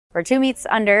We're 2 meets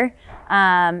under,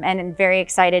 and very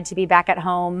excited to be back at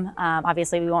home.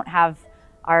 Obviously, we won't have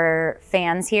our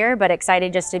fans here, but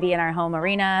excited just to be in our home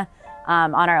arena,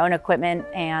 on our own equipment,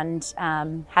 and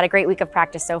had a great week of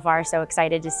practice so far, so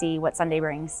excited to see what Sunday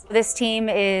brings. This team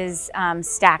is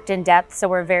stacked in depth, so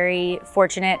we're very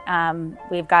fortunate.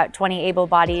 We've got 20 able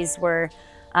bodies. We're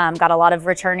got a lot of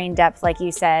returning depth, like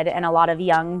you said, and a lot of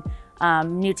young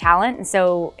new talent. And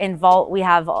so in vault, we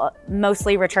have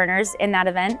mostly returners in that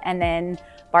event, and then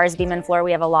bars, beam, and floor,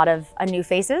 we have a lot of new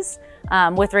faces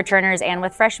with returners and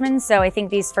with freshmen. So I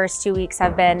think these first 2 weeks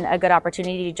have been a good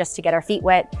opportunity just to get our feet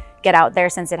wet, get out there,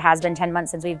 since it has been 10 months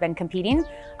since we've been competing,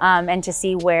 and to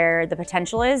see where the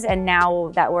potential is. And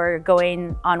now that we're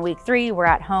going on week 3, we're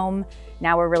at home.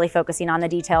 Now we're really focusing on the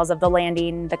details of the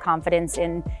landing, the confidence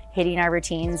in hitting our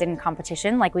routines in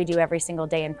competition like we do every single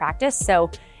day in practice.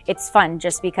 So it's fun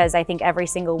just because I think every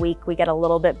single week we get a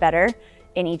little bit better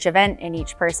in each event, in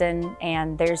each person,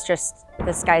 and there's just,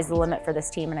 the sky's the limit for this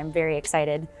team, and I'm very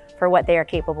excited for what they are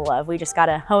capable of. We just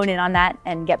gotta hone in on that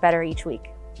and get better each week.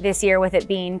 This year, with it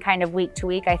being kind of week to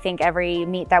week, I think every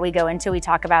meet that we go into, we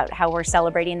talk about how we're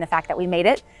celebrating the fact that we made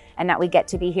it and that we get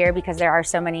to be here, because there are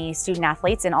so many student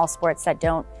athletes in all sports that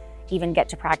don't even get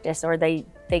to practice, or they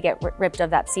get ripped of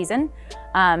that season.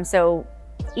 So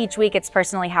each week it's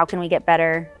personally, how can we get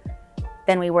better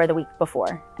than we were the week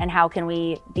before? And how can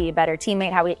we be a better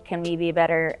teammate? Can we be a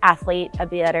better athlete, a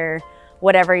better,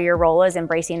 whatever your role is,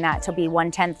 embracing that to be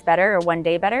 1/10 better or 1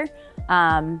 day better.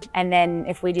 And then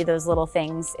if we do those little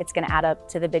things, it's gonna add up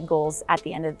to the big goals at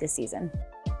the end of this season.